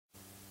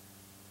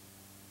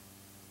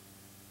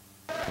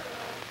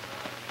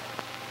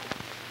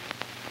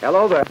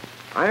Hello there.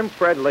 I'm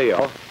Fred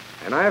Leo,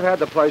 and I've had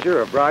the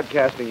pleasure of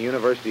broadcasting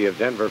University of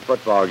Denver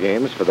football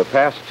games for the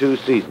past 2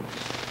 seasons.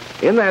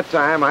 In that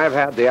time, I've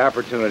had the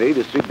opportunity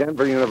to see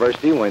Denver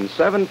University win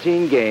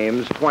 17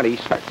 games, 20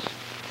 starts.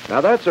 Now,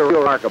 that's a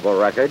remarkable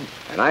record,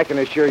 and I can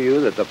assure you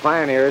that the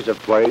Pioneers have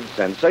played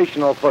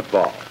sensational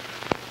football.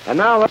 And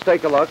now let's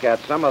take a look at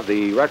some of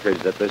the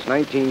records that this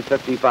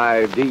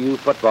 1955 DU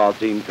football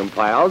team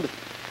compiled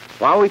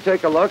while we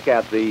take a look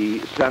at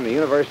on the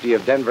University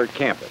of Denver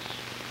campus.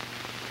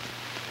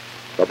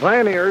 The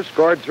Pioneers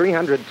scored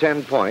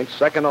 310 points,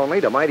 second only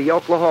to mighty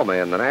Oklahoma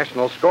in the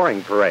national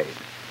scoring parade.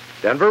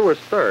 Denver was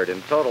third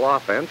in total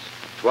offense,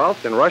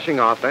 12th in rushing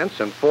offense,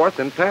 and 4th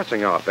in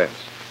passing offense.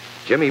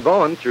 Jimmy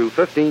Bowen threw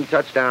 15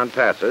 touchdown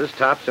passes,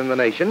 tops in the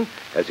nation,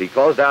 as he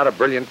closed out a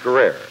brilliant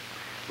career.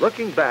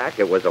 Looking back,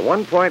 it was a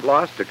 1-point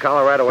loss to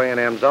Colorado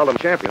A&M's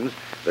Ultimate Champions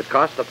that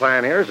cost the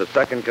Pioneers a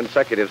second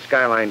consecutive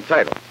Skyline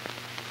title.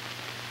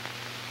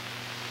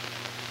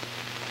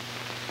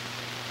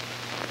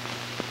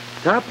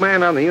 Top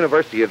man on the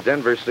University of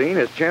Denver scene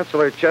is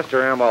Chancellor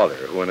Chester M. Alder,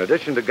 who, in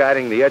addition to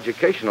guiding the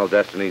educational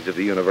destinies of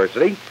the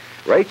university,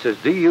 rates as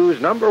DU's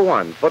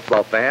 #1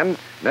 football fan,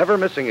 never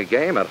missing a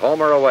game at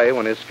home or away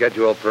when his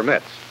schedule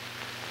permits.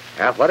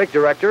 Athletic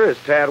director is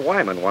Tad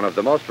Wyman, one of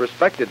the most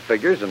respected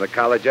figures in the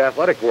college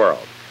athletic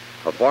world.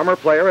 A former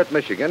player at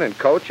Michigan and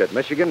coach at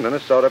Michigan,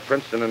 Minnesota,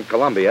 Princeton, and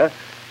Columbia,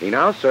 he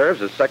now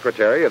serves as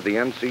secretary of the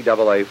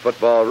NCAA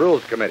Football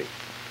Rules Committee.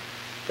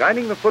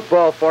 Guiding the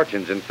football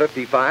fortunes in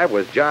 '55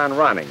 was John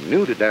Ronning,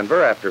 new to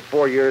Denver after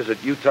 4 years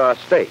at Utah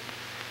State.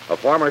 A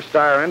former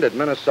star end at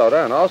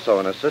Minnesota and also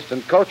an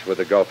assistant coach with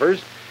the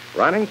Gophers,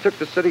 Ronning took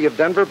the city of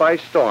Denver by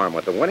storm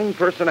with a winning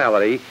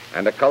personality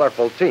and a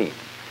colorful team.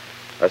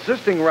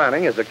 Assisting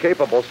Ronning is a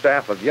capable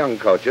staff of young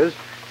coaches.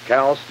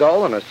 Cal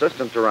Stoll, an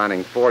assistant to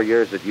Ronning 4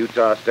 years at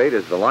Utah State,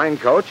 is the line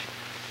coach.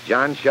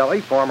 John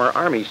Shelley, former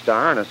Army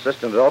star and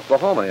assistant at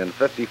Oklahoma in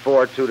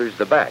 '54, tutors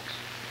the backs.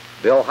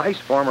 Bill Heiss,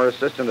 former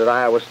assistant at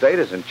Iowa State,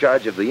 is in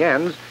charge of the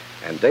ends,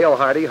 and Dale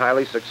Hardy,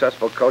 highly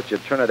successful coach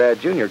at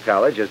Trinidad Junior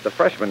College, is the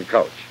freshman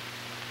coach.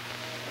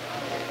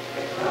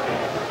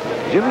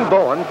 Jimmy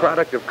Bowen,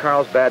 product of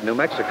Carlsbad, New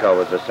Mexico,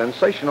 is a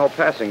sensational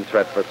passing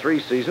threat for 3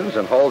 seasons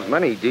and holds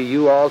many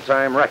DU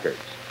all-time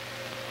records.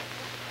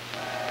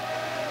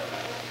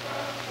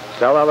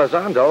 Sal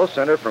Elizondo,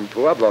 center from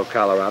Pueblo,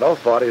 Colorado,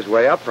 fought his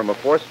way up from a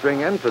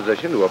 4th-string end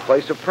position to a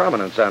place of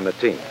prominence on the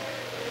team.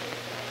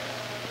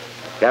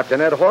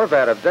 Captain Ed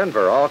Horvat of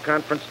Denver,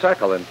 all-conference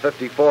tackle in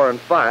 '54 and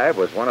 '5,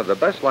 was one of the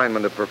best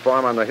linemen to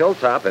perform on the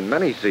hilltop in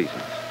many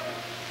seasons.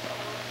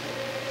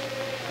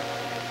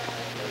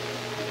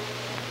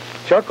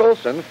 Chuck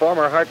Olson,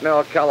 former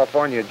Hartnell,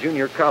 California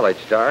junior college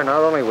star,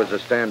 not only was a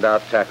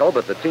standout tackle,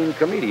 but the team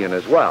comedian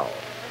as well.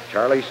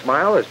 Charlie's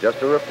smile is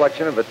just a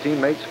reflection of a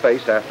teammate's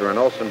face after an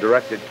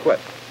Olson-directed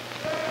quip.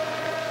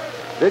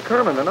 Dick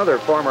Herman, another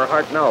former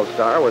Hartnell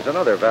star, was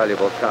another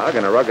valuable cog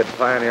in a rugged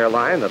Pioneer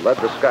line that led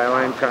the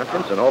Skyline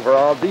Conference in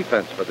overall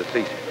defense for the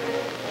season.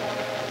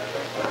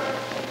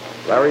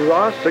 Larry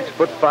Ross,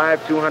 6'5",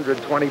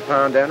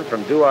 220-pound end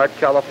from Duarte,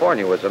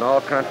 California, was an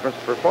all-conference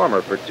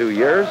performer for 2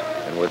 years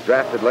and was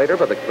drafted later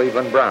by the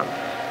Cleveland Browns.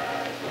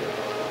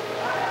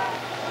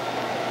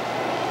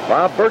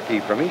 Bob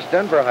Berkey from East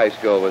Denver High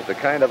School was the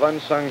kind of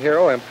unsung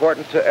hero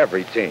important to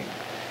every team.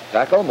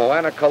 Tackle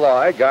Moana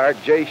Kaloi, guard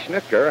Jay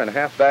Schnitker, and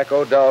halfback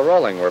Odell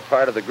Rowling were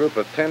part of the group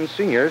of 10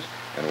 seniors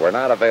and were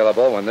not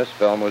available when this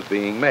film was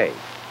being made.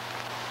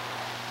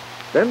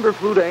 Denver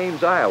flew to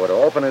Ames, Iowa to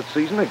open its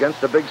season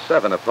against a Big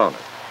 7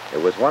 opponent.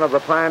 It was one of the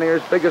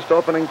Pioneers' biggest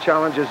opening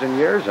challenges in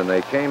years, and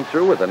they came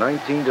through with a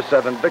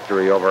 19-7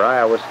 victory over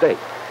Iowa State.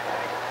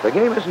 The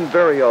game isn't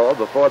very old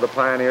before the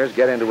Pioneers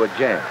get into a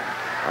jam.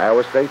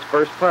 Iowa State's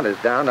first punt is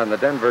down on the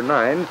Denver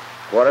 9.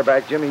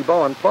 Quarterback Jimmy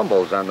Bowen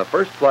fumbles on the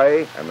first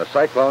play, and the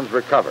Cyclones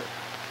recover.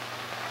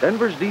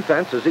 Denver's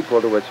defense is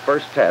equal to its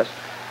first test.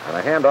 On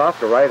a handoff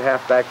to right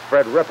halfback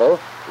Fred Ripple,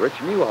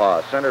 Rich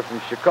Muhaw, center from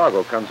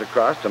Chicago, comes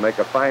across to make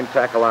a fine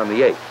tackle on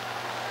the 8th.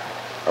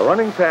 A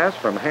running pass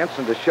from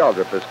Hanson to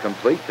Sheldrop is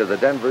complete to the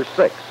Denver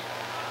 6.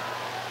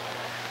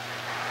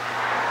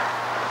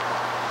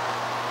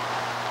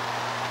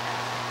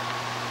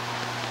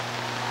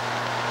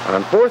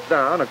 On 4th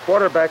down, a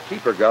quarterback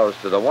keeper goes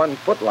to the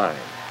 1-foot line.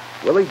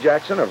 Willie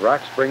Jackson of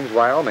Rock Springs,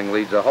 Wyoming,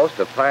 leads a host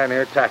of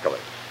Pioneer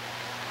tacklers.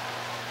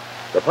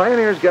 The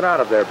Pioneers get out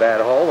of their bad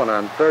hole when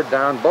on 3rd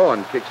down,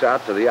 Bowen kicks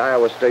out to the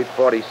Iowa State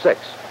 46.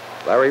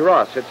 Larry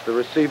Ross hits the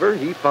receiver,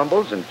 he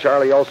fumbles, and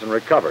Charlie Olson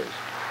recovers.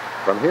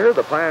 From here,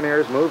 the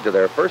Pioneers move to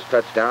their first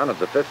touchdown of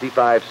the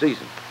 '55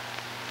 season.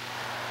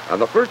 On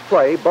the first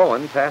play,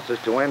 Bowen passes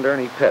to end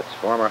Ernie Pitts,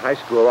 former high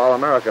school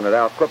All-American at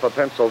Alquippa,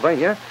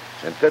 Pennsylvania,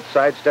 and Pitts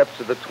sidesteps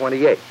to the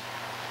 28.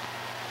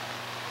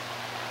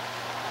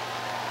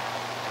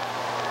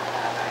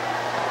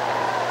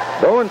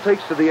 Bowen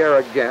takes to the air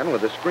again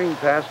with a screen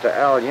pass to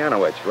Al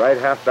Yanowich, right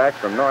halfback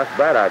from North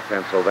Braddock,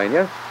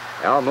 Pennsylvania.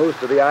 Al moves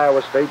to the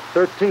Iowa State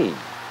 13.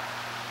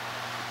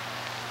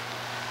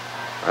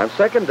 On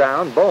second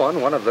down, Bowen,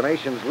 one of the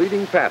nation's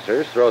leading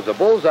passers, throws a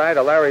bullseye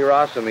to Larry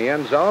Ross in the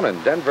end zone,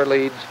 and Denver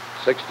leads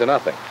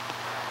 6-0.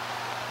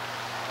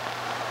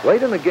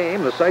 Late in the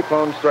game, the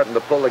Cyclones threatened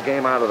to pull the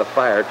game out of the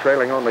fire,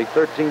 trailing only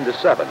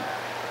 13-7.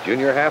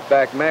 Junior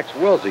halfback Max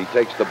Wilsey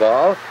takes the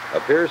ball,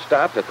 appears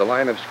stopped at the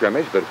line of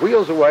scrimmage, but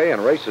wheels away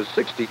and races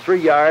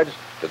 63 yards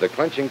to the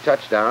clinching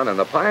touchdown, and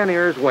the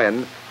Pioneers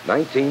win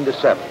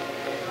 19-7.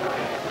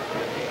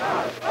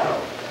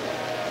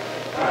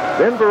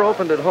 Denver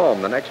opened at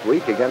home the next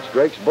week against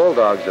Drake's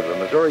Bulldogs of the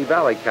Missouri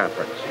Valley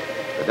Conference.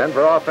 The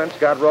Denver offense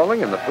got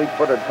rolling, and the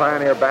fleet-footed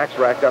Pioneer backs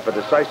racked up a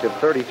decisive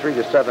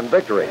 33-7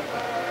 victory.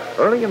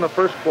 Early in the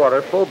first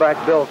quarter,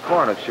 fullback Bill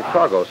Korn of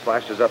Chicago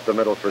slashes up the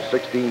middle for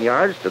 16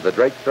 yards to the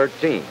Drake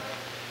 13.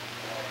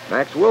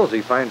 Max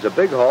Wilsey finds a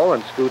big hole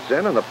and scoots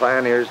in, and the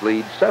Pioneers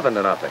lead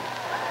 7-0.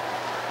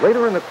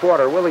 Later in the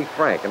quarter, Willie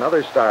Frank,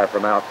 another star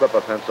from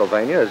Alclippa,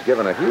 Pennsylvania, is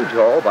given a huge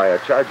hole by a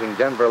charging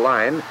Denver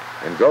line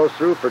and goes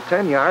through for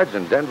 10 yards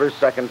and Denver's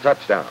second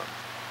touchdown.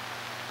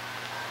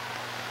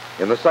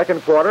 In the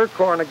second quarter,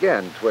 Korn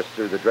again twists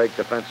through the Drake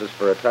defenses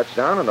for a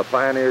touchdown, and the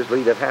Pioneers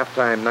lead at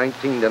halftime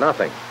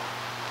 19-0.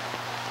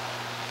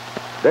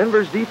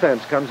 Denver's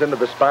defense comes into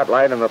the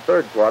spotlight in the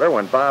third quarter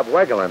when Bob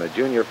Wegelin, a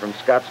junior from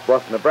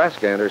Scottsbluff,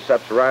 Nebraska,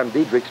 intercepts Ron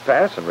Diedrich's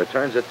pass and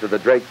returns it to the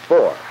Drake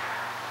 4.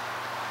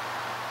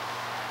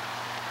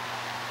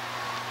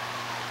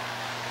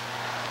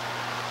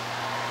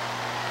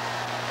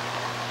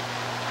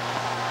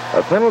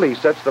 A penalty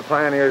sets the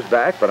Pioneers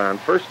back, but on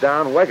first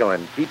down,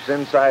 Wegelin keeps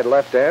inside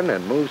left end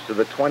and moves to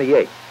the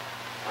 28.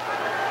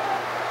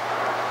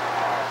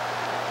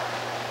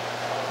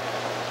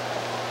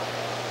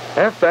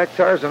 Halfback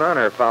Tarzan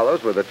Honor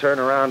follows with a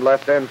turnaround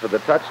left end for the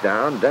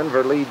touchdown.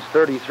 Denver leads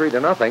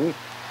 33-0.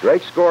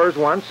 Drake scores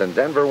once, and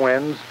Denver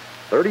wins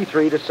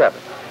 33-7.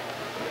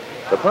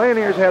 The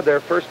Pioneers had their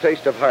first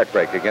taste of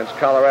heartbreak against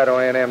Colorado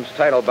A&M's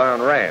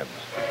title-bound Rams.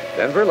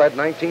 Denver led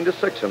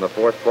 19-6 in the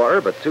fourth quarter,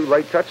 but two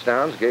late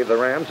touchdowns gave the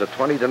Rams a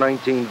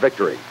 20-19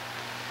 victory.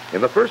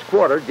 In the first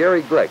quarter,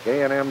 Gary Glick,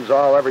 A&M's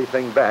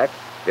all-everything back,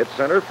 hit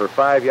center for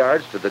 5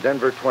 yards to the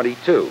Denver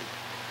 22.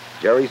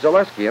 Jerry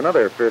Zaleski,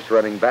 another fierce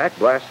running back,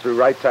 blasts through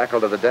right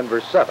tackle to the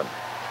Denver 7.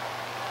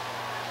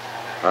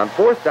 On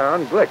fourth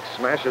down, Glick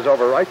smashes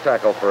over right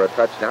tackle for a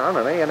touchdown,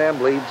 and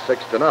A&M leads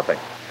 6-0.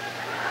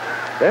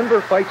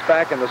 Denver fights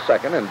back in the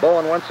second, and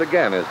Bowen once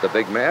again is the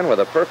big man with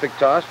a perfect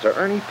toss to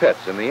Ernie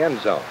Pitts in the end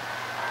zone.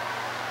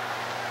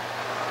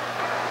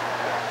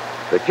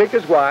 The kick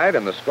is wide,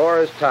 and the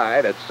score is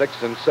tied at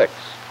 6-6.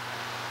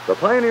 The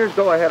Pioneers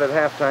go ahead at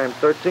halftime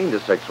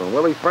 13-6 when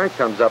Willie Frank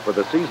comes up with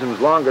the season's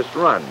longest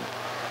run.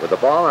 With the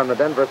ball on the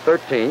Denver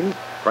 13,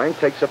 Frank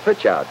takes a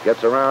pitch out,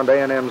 gets around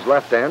A&M's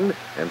left end,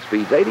 and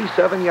speeds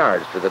 87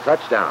 yards to the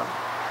touchdown.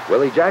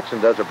 Willie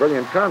Jackson does a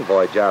brilliant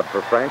convoy job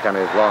for Frank on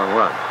his long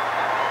run.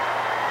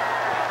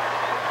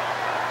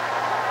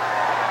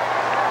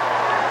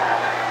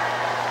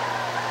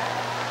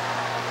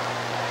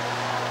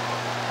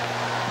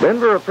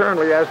 Denver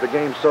apparently has the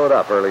game sewed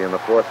up early in the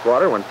fourth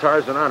quarter when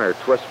Tarzan Honor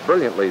twists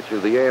brilliantly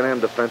through the A&M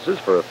defenses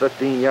for a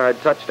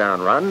 15-yard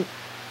touchdown run.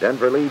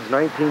 Denver leads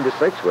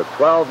 19-6 with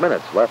 12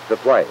 minutes left to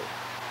play.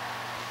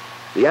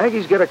 The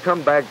Aggies get a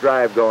comeback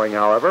drive going,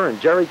 however,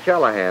 and Jerry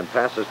Callahan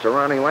passes to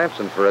Ronnie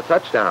Lampson for a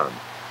touchdown.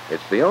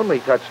 It's the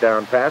only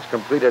touchdown pass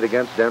completed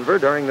against Denver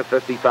during the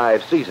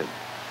 '55 season.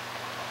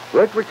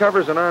 Glick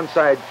recovers an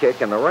onside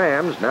kick, and the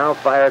Rams, now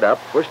fired up,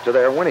 push to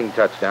their winning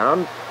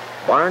touchdown.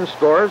 Barnes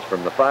scores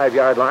from the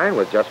 5-yard line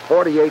with just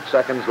 48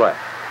 seconds left.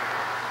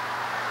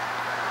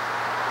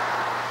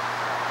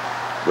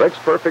 Glick's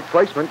perfect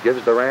placement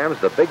gives the Rams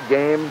the big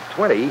game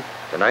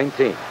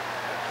 20-19.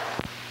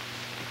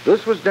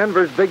 This was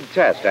Denver's big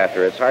test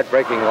after its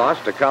heartbreaking loss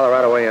to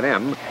Colorado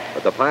A&M,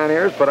 but the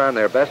Pioneers put on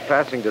their best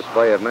passing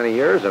display of many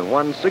years and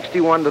won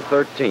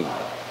 61-13.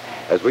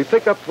 As we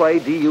pick up play,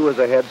 DU is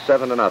ahead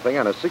 7-0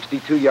 on a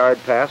 62-yard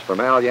pass from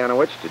Al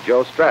Yanowich to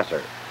Joe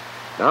Strasser.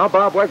 Now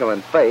Bob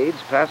Wegelin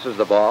fades, passes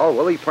the ball,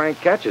 Willie Frank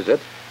catches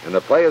it, and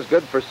the play is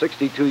good for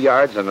 62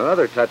 yards and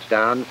another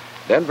touchdown.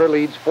 Denver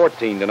leads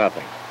 14-0.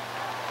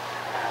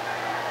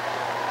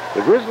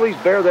 The Grizzlies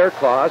bear their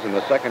claws in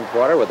the second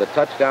quarter with a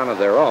touchdown of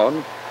their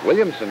own.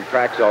 Williamson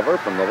cracks over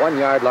from the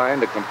 1-yard line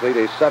to complete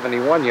a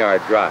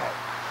 71-yard drive.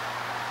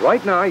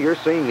 Right now, you're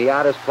seeing the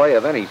oddest play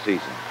of any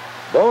season.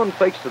 Bowen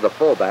fakes to the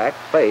fullback,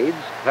 fades,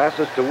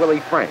 passes to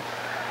Willie Frank.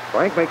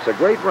 Frank makes a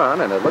great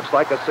run, and it looks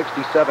like a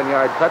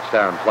 67-yard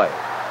touchdown play.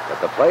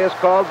 But the play is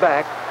called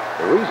back.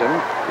 The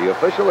reason, the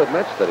official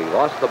admits that he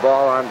lost the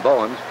ball on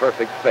Bowen's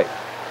perfect fake.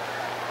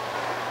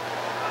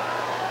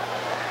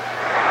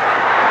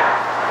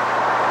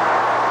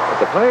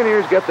 The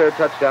Pioneers get their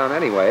touchdown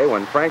anyway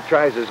when Frank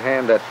tries his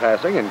hand at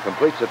passing and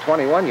completes a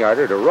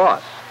 21-yarder to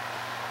Ross.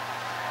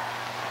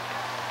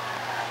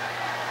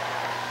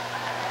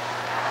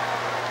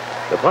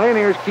 The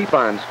Pioneers keep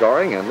on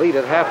scoring and lead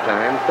at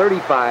halftime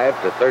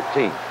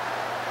 35-13.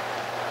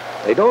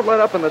 They don't let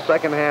up in the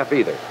second half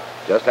either.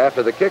 Just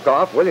after the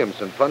kickoff,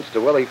 Williamson punts to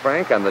Willie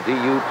Frank on the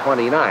DU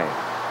 29.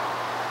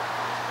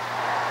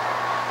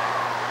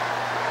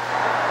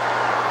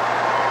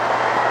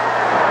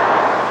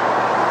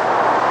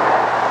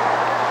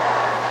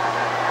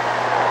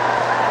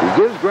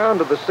 He gives ground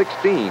to the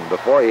 16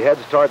 before he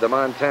heads toward the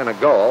Montana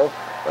goal,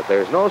 but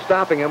there's no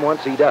stopping him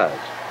once he does.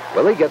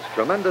 Willie gets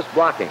tremendous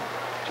blocking.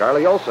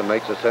 Charlie Olson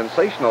makes a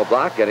sensational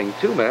block, getting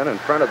 2 men in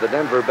front of the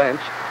Denver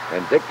bench,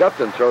 and Dick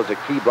Gupton throws a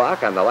key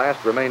block on the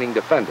last remaining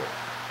defender.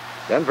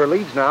 Denver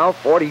leads now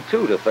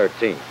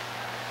 42-13.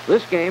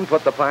 This game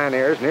put the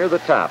Pioneers near the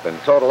top in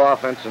total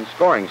offense and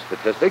scoring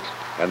statistics,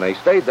 and they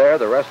stayed there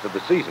the rest of the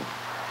season.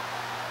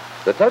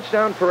 The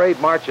touchdown parade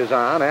marches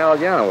on. Al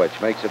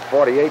Yanowich makes it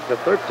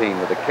 48-13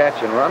 with a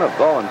catch and run of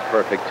Bowen's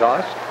perfect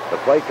toss. The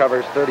play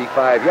covers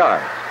 35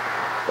 yards.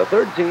 The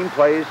third team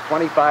plays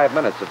 25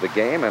 minutes of the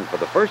game, and for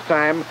the first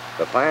time,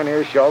 the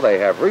Pioneers show they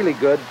have really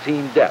good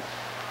team depth.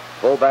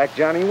 Fullback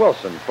Johnny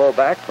Wilson,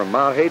 fullback from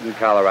Mount Hayden,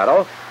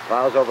 Colorado,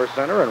 plows over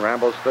center and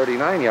rambles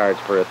 39 yards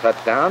for a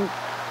touchdown.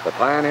 The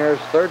Pioneers'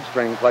 third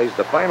string plays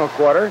the final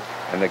quarter,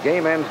 and the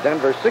game ends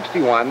Denver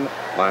 61,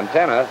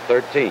 Montana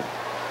 13.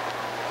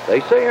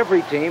 They say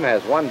every team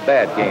has one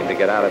bad game to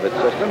get out of its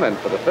system, and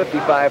for the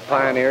 55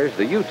 Pioneers,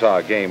 the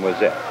Utah game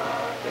was it.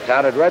 The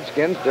touted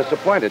Redskins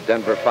disappointed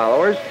Denver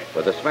followers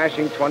with a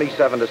smashing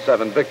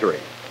 27-7 victory.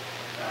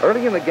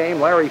 Early in the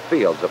game, Larry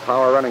Fields, a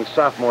power-running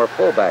sophomore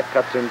fullback,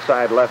 cuts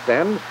inside left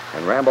end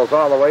and rambles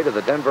all the way to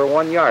the Denver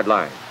 1-yard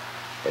line.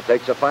 It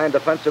takes a fine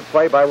defensive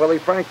play by Willie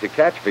Frank to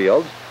catch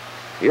Fields.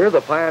 Here,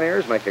 the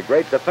Pioneers make a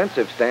great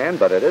defensive stand,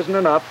 but it isn't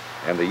enough,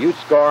 and the Utes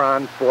score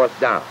on 4th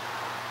down.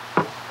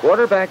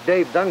 Quarterback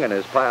Dave Dungan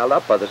is piled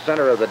up by the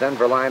center of the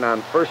Denver line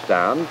on 1st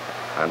down.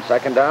 On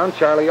 2nd down,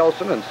 Charlie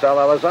Olson and Sal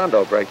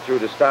Elizondo break through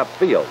to stop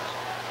Fields.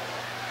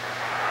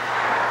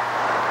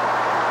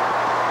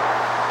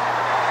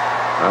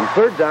 On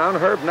 3rd down,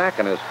 Herb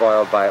Nacken is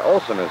foiled by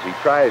Olson as he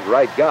tries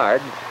right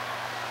guard.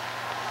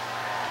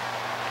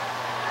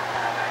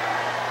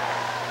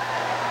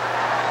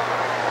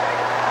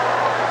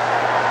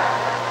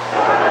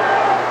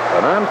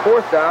 And on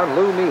 4th down,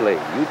 Lou Mealy,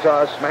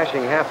 Utah's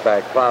smashing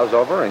halfback, plows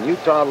over, and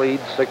Utah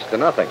leads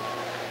 6-0.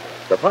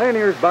 The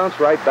Pioneers bounce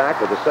right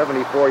back with a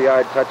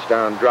 74-yard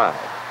touchdown drive.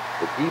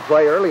 The key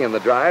play early in the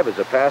drive is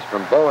a pass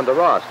from Bowen to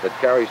Ross that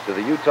carries to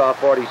the Utah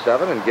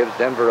 47 and gives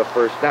Denver a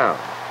 1st down.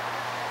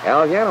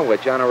 Al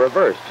Yanowich on a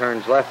reverse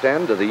turns left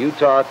end to the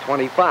Utah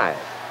 25.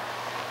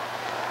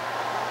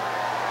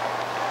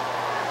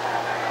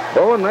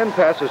 Bowen then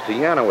passes to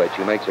Yanowich,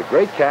 who makes a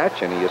great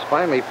catch, and he is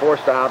finally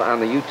forced out on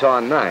the Utah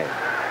 9.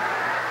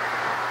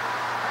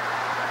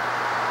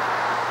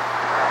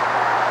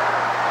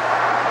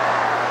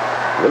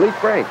 Willie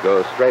Frank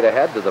goes straight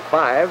ahead to the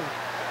 5.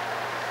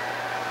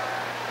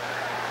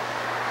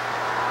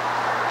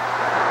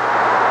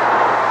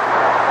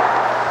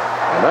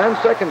 And on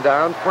 2nd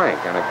down,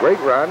 Frank, on a great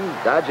run,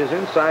 dodges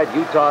inside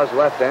Utah's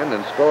left end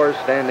and scores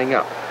standing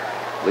up.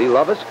 Lee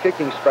Lovis,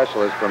 kicking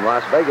specialist from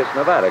Las Vegas,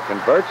 Nevada,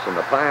 converts, and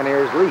the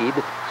Pioneers lead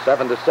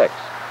 7-6.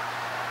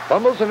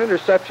 Fumbles and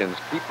interceptions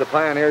keep the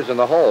Pioneers in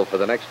the hole for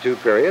the next 2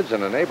 periods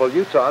and enable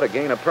Utah to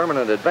gain a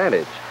permanent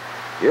advantage.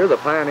 Here, the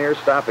Pioneers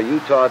stop a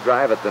Utah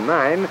drive at the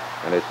 9,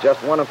 and it's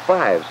just 1 of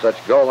 5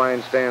 such goal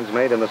line stands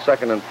made in the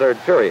 2nd and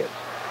 3rd periods.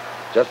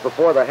 Just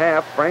before the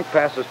half, Frank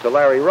passes to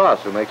Larry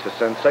Ross, who makes a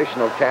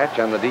sensational catch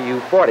on the DU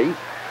 40,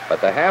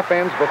 but the half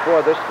ends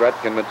before this threat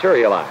can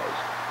materialize.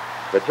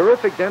 The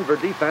terrific Denver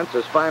defense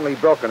is finally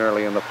broken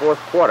early in the 4th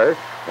quarter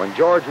when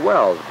George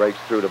Wells breaks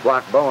through to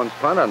block Bowen's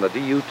punt on the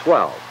DU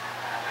 12.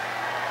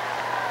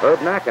 Herb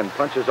Nacken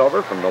punches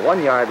over from the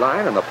 1-yard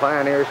line, and the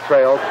Pioneers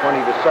trail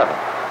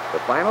 20-7. The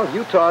final,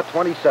 Utah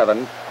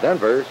 27,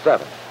 Denver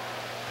 7.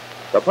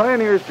 The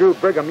Pioneers drew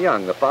Brigham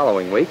Young the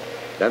following week.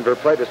 Denver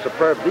played a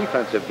superb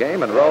defensive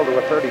game and rolled to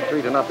a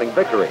 33-0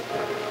 victory.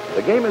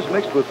 The game is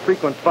mixed with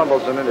frequent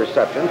fumbles and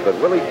interceptions, but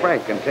Willie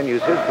Frank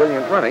continues his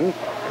brilliant running,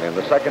 and in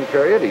the 2nd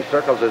period, he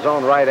circles his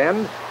own right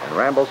end and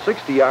rambles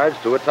 60 yards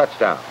to a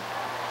touchdown.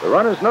 The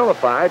run is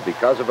nullified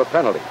because of a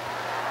penalty.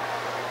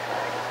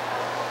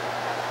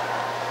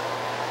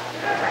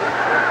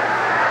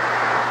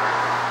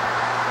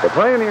 The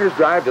Pioneers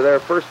drive to their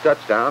first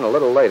touchdown a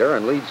little later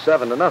and lead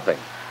 7-0.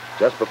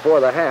 Just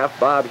before the half,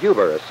 Bob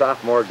Huber, a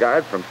sophomore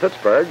guard from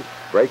Pittsburgh,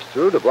 breaks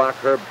through to block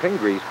Herb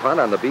Pingree's punt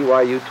on the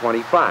BYU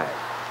 25.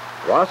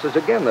 Ross is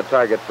again the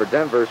target for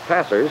Denver's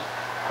passers.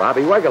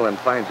 Bobby Wegelin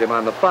finds him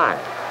on the 5.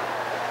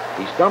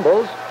 He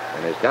stumbles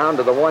and is down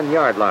to the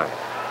 1-yard line.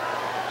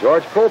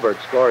 George Colbert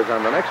scores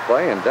on the next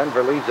play, and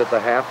Denver leads at the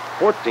half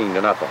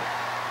 14-0.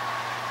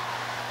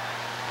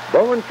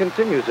 Bowen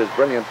continues his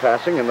brilliant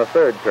passing in the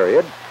 3rd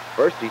period.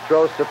 First, he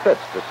throws to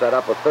Pitts to set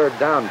up a 3rd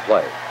down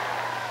play.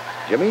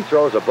 Jimmy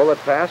throws a bullet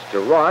pass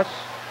to Ross,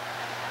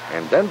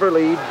 and Denver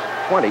leads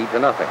 20-0.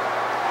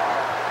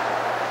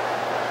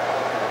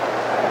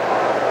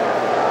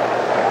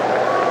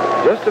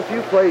 Just a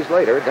few plays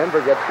later,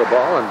 Denver gets the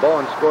ball, and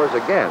Bowen scores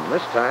again,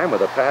 this time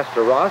with a pass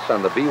to Ross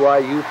on the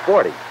BYU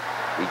 40.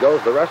 He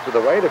goes the rest of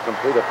the way to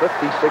complete a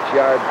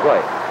 56-yard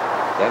play.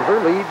 Denver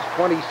leads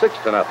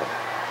 26-0.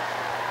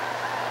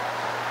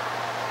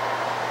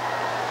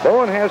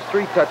 Bowen has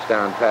 3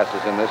 touchdown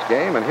passes in this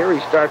game, and here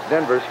he starts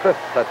Denver's 5th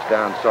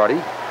touchdown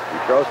sortie. He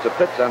throws to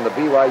Pitts on the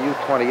BYU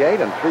 28,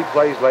 and 3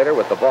 plays later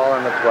with the ball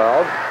on the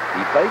 12,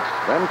 he fakes,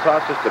 then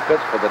tosses to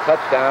Pitts for the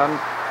touchdown.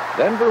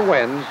 Denver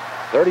wins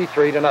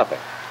 33-0.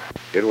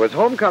 It was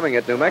homecoming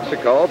at New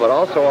Mexico, but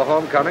also a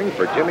homecoming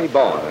for Jimmy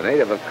Bowen, a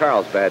native of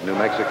Carlsbad, New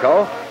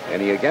Mexico,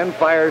 and he again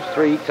fires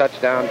 3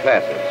 touchdown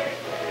passes.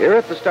 Here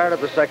at the start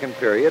of the second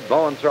period,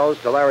 Bowen throws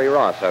to Larry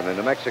Ross on the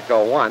New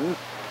Mexico 1.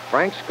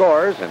 Frank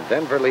scores, and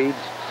Denver leads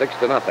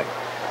 6-0.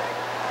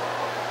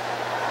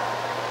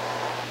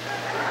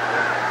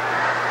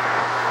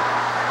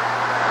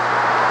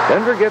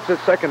 Denver gets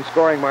its second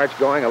scoring march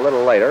going a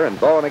little later, and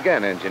Bowen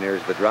again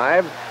engineers the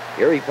drive.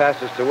 Here he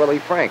passes to Willie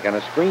Frank on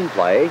a screen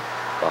play.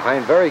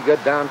 Behind very good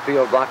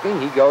downfield blocking,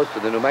 he goes to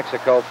the New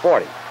Mexico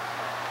 40.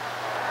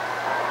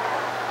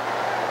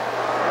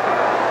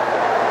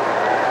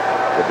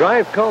 The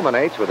drive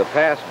culminates with a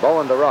pass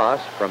Bowen to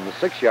Ross from the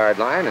 6-yard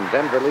line, and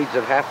Denver leads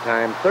at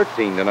halftime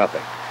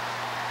 13-0.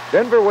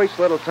 Denver wastes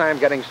little time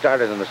getting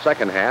started in the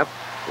second half.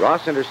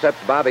 Ross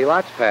intercepts Bobby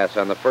Lott's pass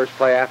on the first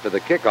play after the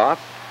kickoff.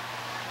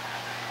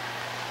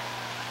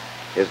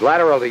 His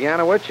lateral to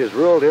Yanowich is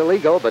ruled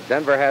illegal, but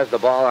Denver has the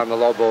ball on the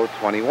Lobo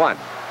 21.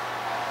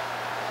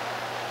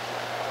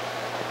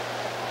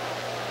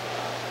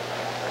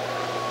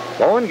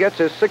 Bowen gets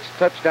his 6th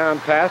touchdown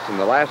pass in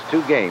the last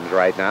 2 games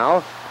right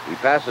now. He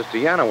passes to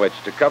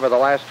Yanowich to cover the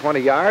last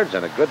 20 yards,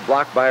 and a good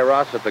block by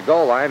Ross at the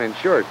goal line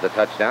ensures the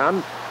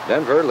touchdown.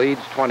 Denver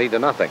leads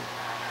 20-0.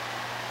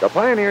 The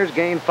Pioneers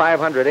gained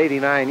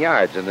 589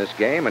 yards in this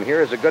game, and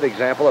here is a good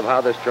example of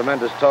how this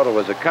tremendous total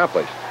was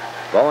accomplished.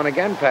 Bowen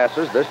again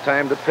passes, this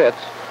time to Pitts,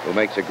 who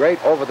makes a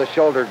great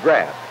over-the-shoulder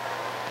grab.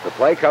 The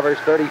play covers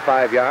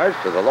 35 yards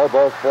to the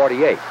Lobo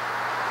 48.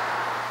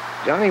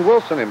 Johnny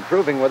Wilson,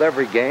 improving with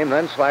every game,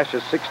 then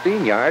slashes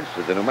 16 yards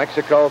to the New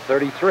Mexico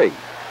 33.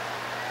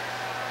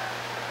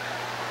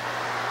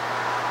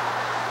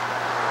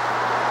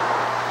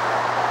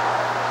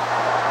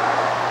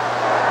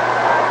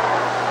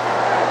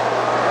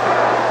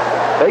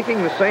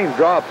 Taking the same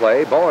draw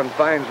play, Bowen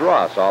finds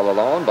Ross all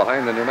alone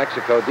behind the New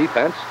Mexico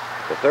defense.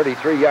 The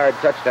 33-yard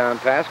touchdown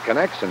pass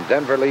connects, and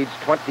Denver leads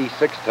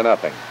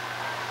 26-0.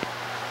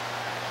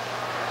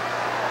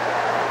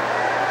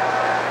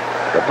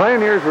 The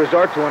Pioneers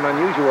resort to an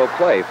unusual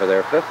play for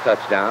their 5th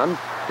touchdown.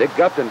 Dick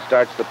Gupton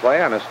starts the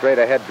play on a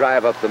straight-ahead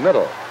drive up the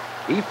middle.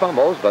 He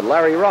fumbles, but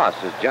Larry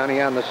Ross is Johnny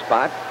on the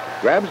spot,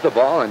 grabs the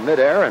ball in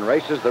midair, and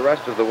races the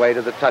rest of the way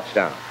to the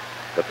touchdown.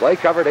 The play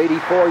covered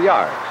 84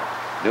 yards.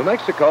 New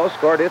Mexico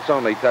scored its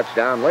only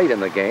touchdown late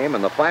in the game,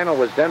 and the final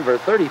was Denver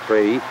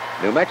 33,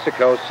 New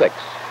Mexico 6.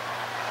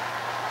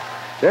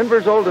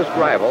 Denver's oldest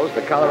rivals,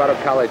 the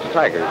Colorado College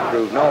Tigers,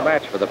 proved no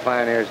match for the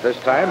Pioneers this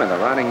time, and the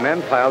running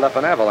men piled up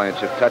an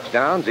avalanche of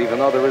touchdowns, even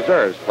though the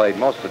reserves played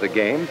most of the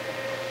game.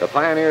 The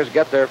Pioneers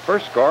get their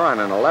first score on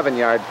an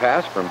 11-yard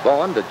pass from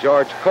Bowen to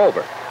George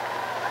Colbert.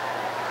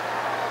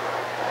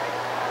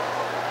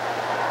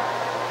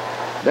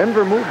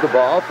 Denver moved the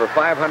ball for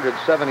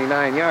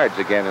 579 yards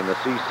again in the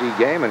CC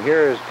game, and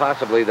here is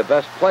possibly the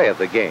best play of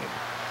the game.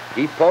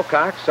 Keith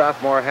Pocock,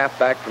 sophomore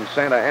halfback from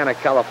Santa Ana,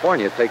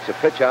 California, takes a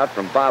pitch out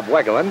from Bob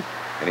Wegelin,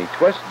 and he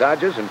twists,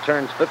 dodges, and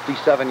turns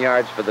 57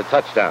 yards for the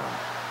touchdown.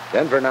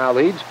 Denver now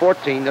leads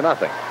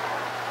 14-0.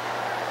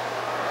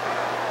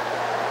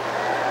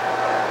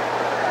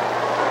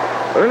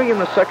 Early in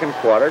the second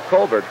quarter,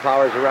 Colbert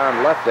powers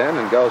around left end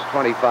and goes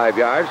 25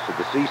 yards to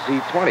the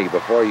CC 20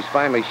 before he's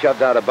finally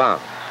shoved out of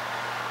bounds.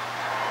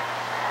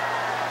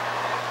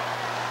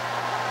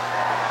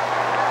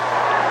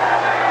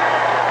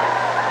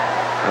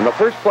 On the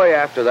first play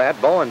after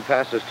that, Bowen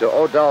passes to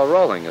Odell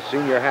Rolling, a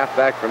senior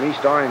halfback from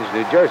East Orange,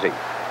 New Jersey.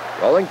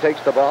 Rolling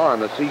takes the ball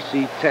on the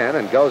CC 10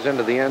 and goes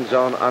into the end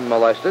zone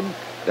unmolested.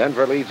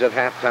 Denver leads at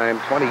halftime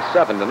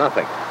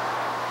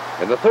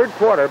 27-0. In the third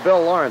quarter,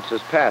 Bill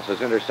Lawrence's pass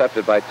is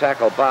intercepted by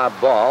tackle Bob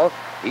Ball.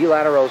 He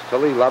laterals to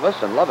Lee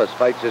Levis, and Levis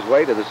fights his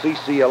way to the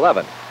CC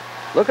 11.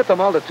 Look at the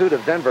multitude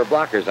of Denver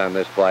blockers on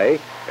this play.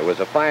 It was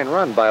a fine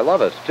run by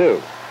Levis,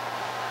 too.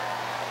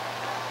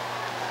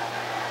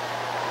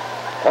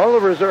 All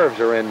the reserves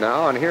are in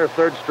now, and here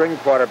third-string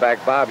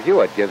quarterback Bob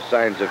Hewitt gives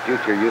signs of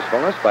future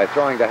usefulness by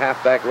throwing to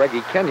halfback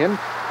Reggie Kenyon,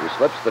 who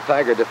slips the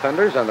Tiger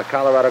defenders on the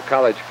Colorado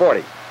College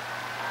 40.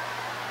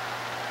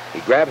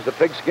 He grabs the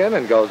pigskin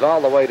and goes all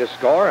the way to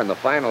score, and the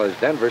final is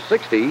Denver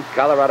 60,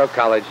 Colorado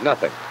College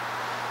nothing.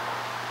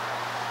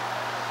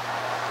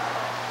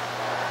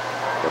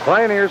 The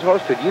Pioneers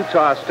hosted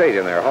Utah State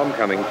in their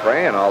homecoming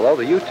fray, and although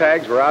the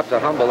Utags were out to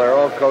humble their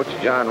old coach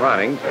John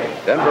Ronning,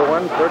 Denver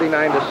won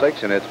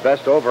 39-6 in its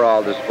best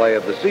overall display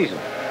of the season.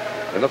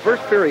 In the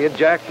first period,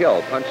 Jack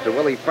Hill punched to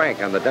Willie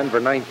Frank on the Denver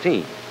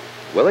 19.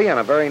 Willie, on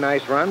a very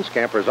nice run,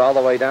 scampers all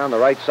the way down the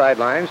right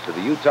sidelines to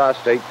the Utah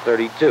State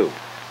 32.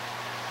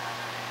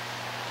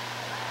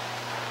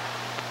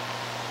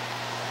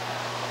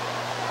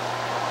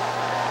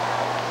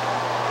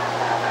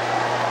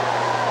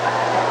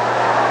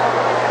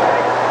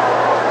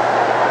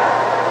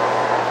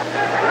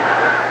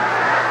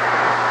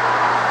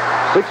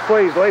 Six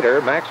plays later,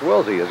 Max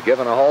Wilsey is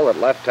given a hole at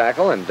left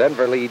tackle, and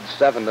Denver leads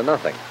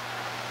 7-0.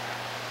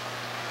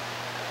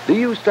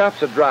 DU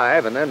stops a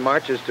drive and then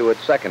marches to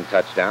its second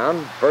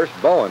touchdown. First,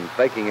 Bowen,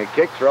 faking a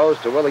kick, throws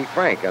to Willie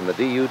Frank on the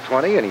DU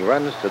 20, and he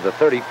runs to the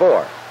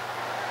 34.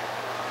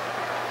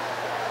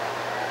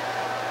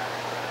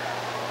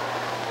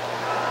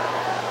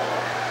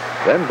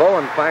 Then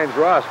Bowen finds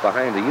Ross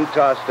behind the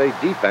Utah State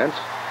defense.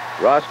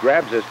 Ross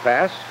grabs his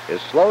pass, is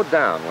slowed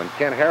down when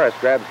Ken Harris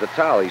grabs the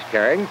towel he's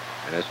carrying,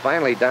 and is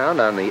finally downed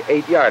on the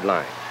 8-yard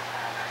line.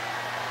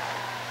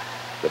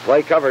 The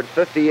play covered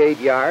 58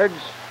 yards,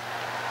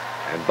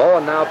 and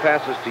Bowen now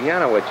passes to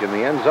Yanowich in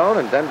the end zone,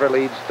 and Denver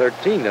leads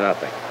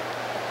 13-0.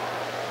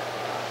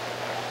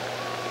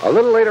 A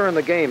little later in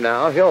the game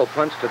now, Hill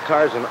punts to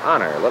Tarzan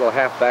Honor, a little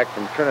halfback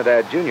from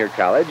Trinidad Junior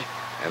College,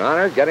 and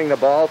Honor, getting the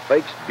ball,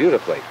 fakes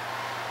beautifully.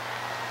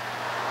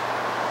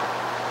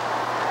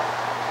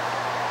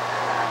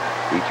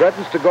 He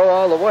threatens to go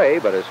all the way,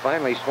 but is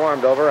finally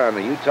swarmed over on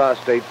the Utah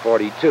State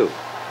 42.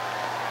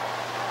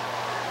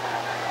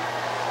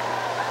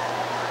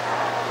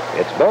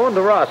 It's Bowen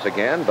to Ross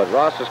again, but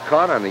Ross is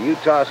caught on the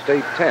Utah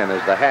State 10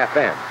 as the half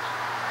ends.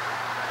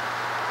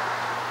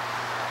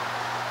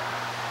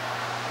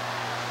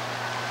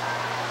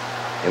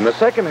 In the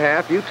second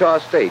half, Utah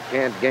State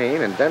can't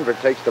gain, and Denver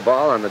takes the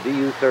ball on the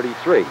DU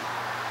 33.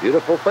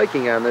 Beautiful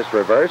faking on this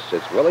reverse.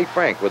 It's Willie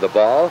Frank with the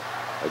ball.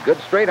 A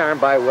good straight arm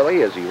by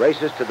Willie as he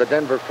races to the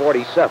Denver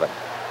 47.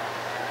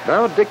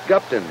 Now Dick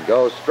Gupton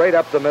goes straight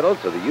up the middle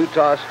to the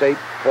Utah State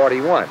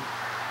 41.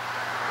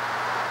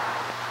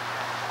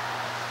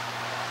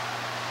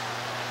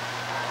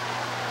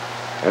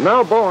 And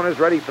now Bowen is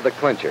ready for the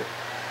clincher.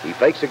 He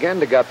fakes again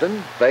to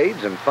Gupton,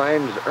 fades, and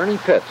finds Ernie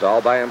Pitts all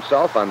by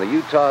himself on the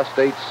Utah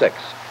State 6.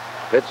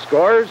 Pitts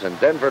scores, and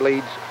Denver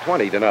leads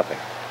 20-0.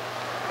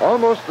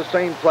 Almost the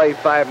same play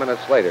 5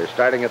 minutes later,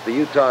 starting at the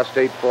Utah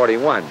State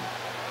 41.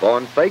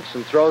 Bowen fakes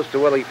and throws to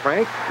Willie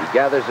Frank. He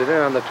gathers it in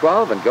on the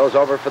 12 and goes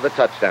over for the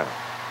touchdown.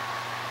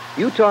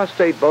 Utah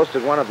State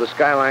boasted one of the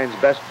Skyline's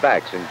best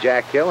backs in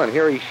Jack Hill, and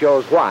here he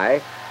shows why.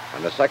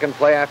 On the second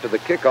play after the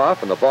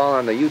kickoff and the ball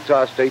on the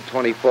Utah State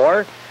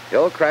 24,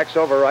 Hill cracks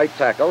over right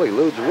tackle,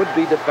 eludes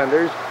would-be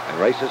defenders, and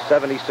races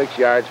 76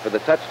 yards for the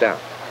touchdown.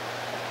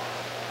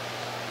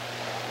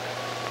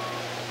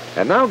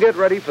 And now get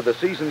ready for the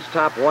season's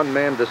top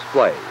one-man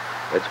display.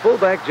 It's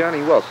fullback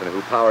Johnny Wilson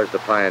who powers the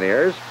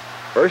Pioneers.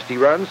 First, he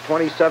runs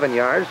 27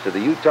 yards to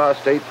the Utah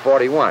State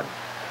 41.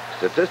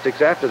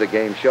 Statistics after the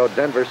game showed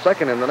Denver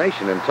second in the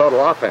nation in total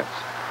offense.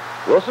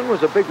 Wilson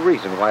was a big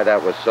reason why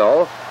that was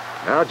so.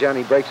 Now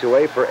Johnny breaks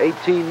away for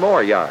 18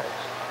 more yards.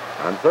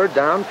 On third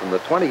down from the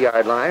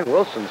 20-yard line,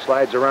 Wilson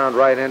slides around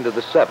right into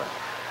the 7.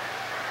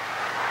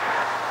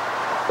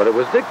 But it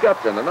was Dick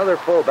Gupton, another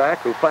fullback,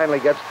 who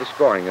finally gets the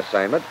scoring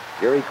assignment.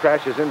 Here he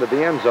crashes into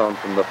the end zone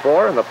from the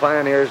 4, and the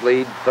Pioneers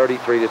lead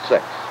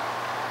 33-6.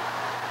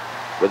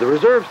 With the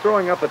reserves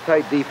throwing up a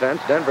tight defense,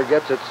 Denver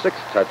gets its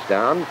 6th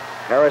touchdown.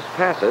 Harris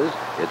passes.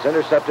 It's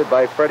intercepted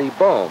by Freddie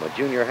Boehm, a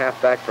junior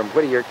halfback from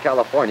Whittier,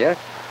 California,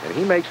 and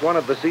he makes one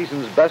of the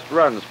season's best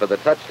runs for the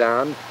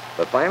touchdown.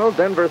 The final,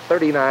 Denver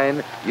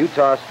 39,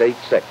 Utah State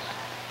 6.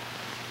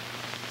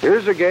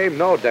 Here's a game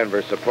no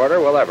Denver supporter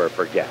will ever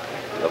forget.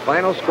 The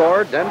final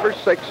score, Denver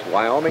 6,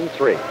 Wyoming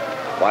 3.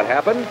 What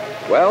happened?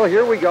 Well,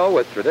 here we go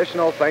with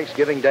traditional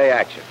Thanksgiving Day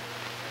action.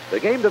 The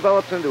game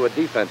develops into a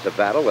defensive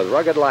battle with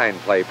rugged line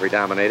play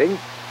predominating.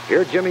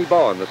 Here Jimmy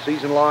Bowen, the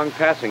season-long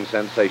passing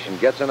sensation,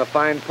 gets in a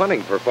fine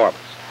punting performance.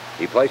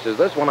 He places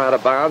this one out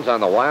of bounds on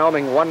the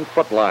Wyoming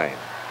 1-foot line.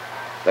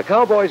 The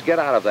Cowboys get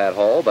out of that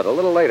hole, but a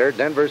little later,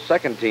 Denver's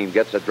second team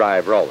gets a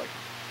drive rolling.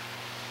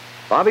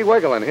 Bobby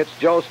Wegelin hits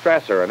Joe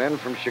Strasser, an end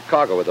from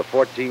Chicago, with a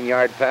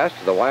 14-yard pass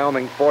to the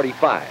Wyoming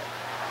 45.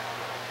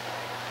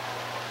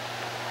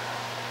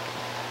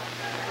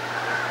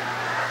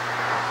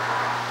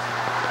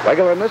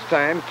 Wegelin this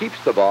time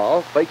keeps the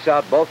ball, fakes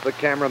out both the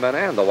cameramen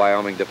and the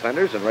Wyoming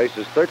defenders, and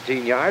races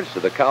 13 yards to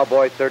the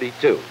Cowboy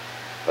 32.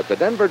 But the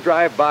Denver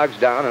drive bogs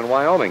down, and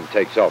Wyoming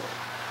takes over.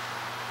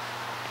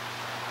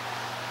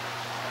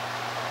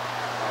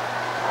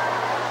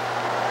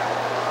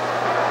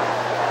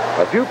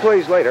 A few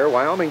plays later,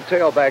 Wyoming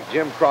tailback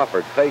Jim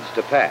Crawford fades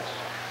to pass.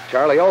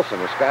 Charlie Olson,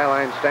 a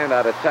Skyline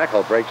standout at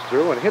tackle, breaks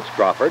through and hits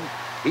Crawford.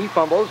 He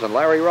fumbles, and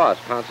Larry Ross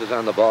pounces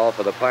on the ball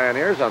for the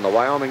Pioneers on the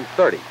Wyoming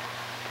 30.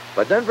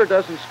 But Denver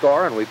doesn't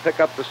score, and we pick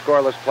up the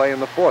scoreless play in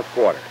the fourth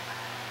quarter.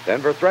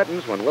 Denver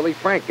threatens when Willie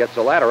Frank gets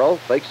a lateral,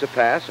 fakes a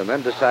pass, and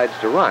then decides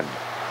to run.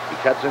 He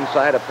cuts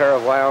inside a pair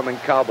of Wyoming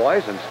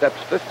Cowboys and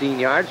steps 15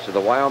 yards to the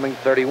Wyoming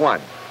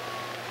 31.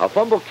 A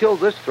fumble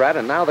killed this threat,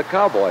 and now the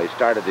Cowboys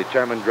start a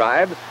determined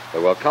drive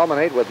that will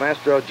culminate with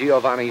Mastro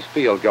Giovanni's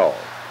field goal.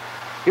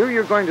 Here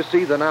you're going to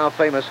see the now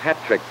famous hat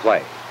trick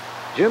play.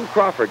 Jim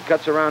Crawford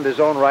cuts around his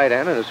own right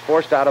end and is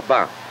forced out of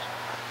bounds.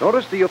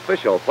 Notice the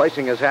official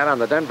placing his hat on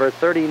the Denver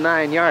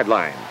 39-yard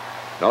line.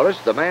 Notice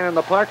the man in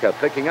the parka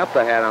picking up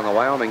the hat on the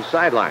Wyoming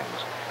sidelines.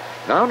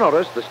 Now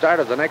notice the start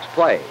of the next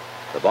play.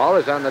 The ball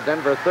is on the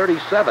Denver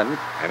 37,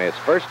 and it's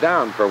first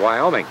down for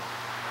Wyoming.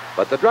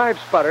 But the drive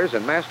sputters,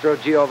 and Mastro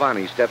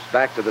Giovanni steps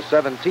back to the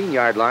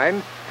 17-yard line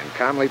and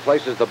calmly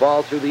places the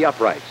ball through the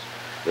uprights.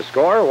 The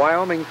score,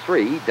 Wyoming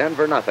 3,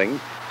 Denver nothing.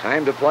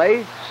 Time to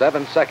play,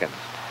 7 seconds.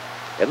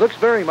 It looks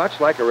very much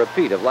like a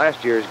repeat of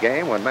last year's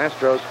game when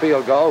Mastro's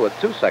field goal with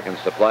 2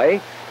 seconds to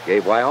play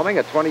gave Wyoming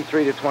a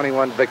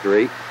 23-21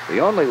 victory, the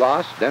only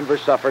loss Denver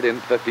suffered in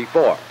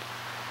 54.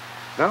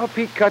 Now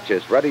Pete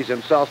Cutchess readies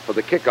himself for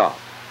the kickoff.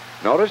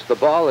 Notice the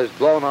ball is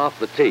blown off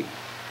the tee.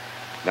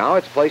 Now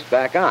it's placed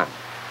back on.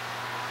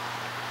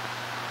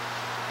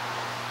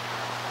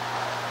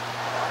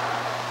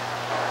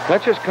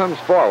 Cutchess comes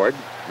forward.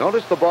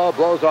 Notice the ball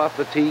blows off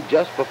the tee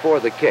just before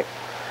the kick.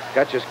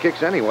 Cutchess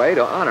kicks anyway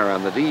to honor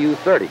on the DU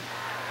 30.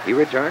 He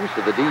returns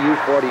to the DU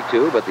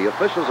 42, but the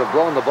officials have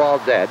blown the ball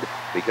dead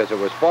because it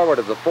was forward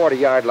of the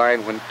 40-yard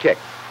line when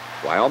kicked.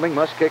 Wyoming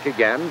must kick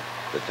again.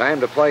 The time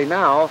to play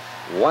now,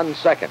 1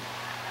 second.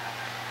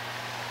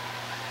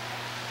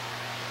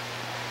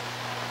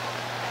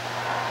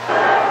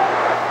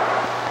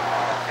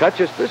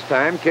 Cutchess this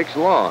time kicks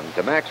long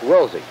to Max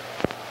Wilsey.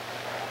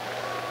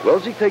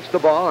 Wilsey takes the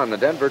ball on the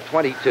Denver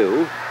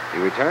 22. He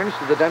returns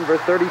to the Denver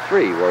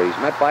 33, where he's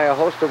met by a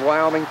host of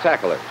Wyoming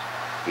tacklers.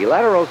 He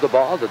laterals the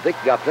ball to Dick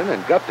Gupton,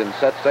 and Gupton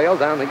sets sail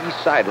down the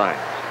east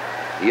sidelines.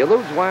 He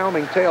eludes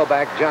Wyoming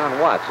tailback John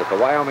Watts at the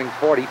Wyoming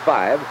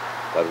 45,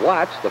 but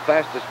Watts, the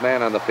fastest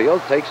man on the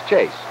field, takes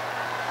chase.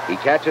 He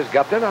catches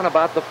Gupton on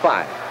about the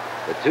 5.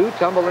 The two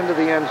tumble into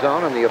the end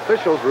zone, and the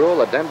officials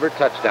rule a Denver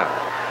touchdown.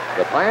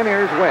 The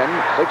Pioneers win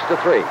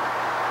 6-3.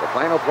 The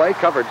final play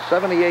covered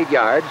 78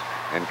 yards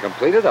and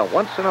completed a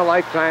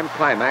once-in-a-lifetime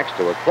climax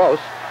to a close,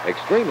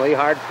 extremely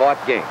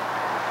hard-fought game.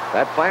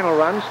 That final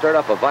run stirred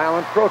up a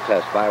violent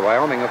protest by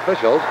Wyoming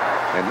officials,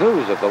 and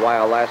news of the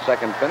wild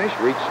last-second finish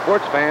reached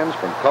sports fans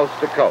from coast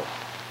to coast.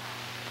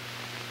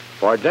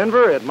 For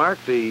Denver, it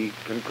marked the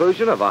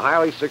conclusion of a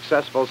highly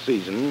successful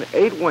season,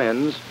 8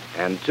 wins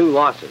and 2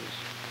 losses.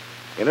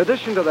 In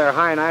addition to their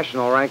high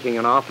national ranking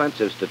in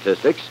offensive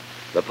statistics,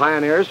 the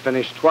Pioneers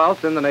finished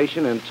 12th in the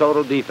nation in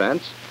total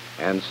defense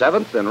and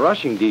 7th in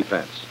rushing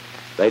defense.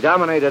 They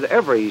dominated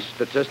every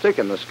statistic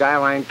in the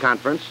Skyline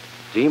Conference: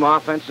 team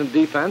offense and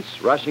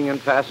defense, rushing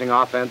and passing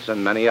offense,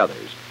 and many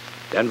others.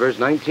 Denver's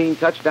 19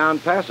 touchdown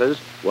passes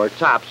were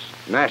tops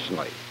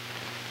nationally.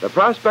 The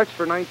prospects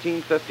for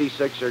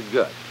 1956 are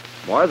good.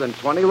 More than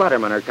 20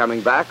 lettermen are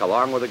coming back,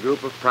 along with a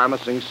group of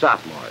promising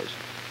sophomores.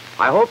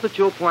 I hope that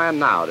you'll plan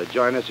now to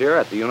join us here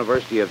at the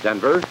University of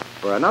Denver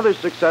for another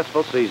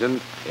successful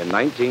season in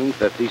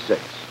 1956.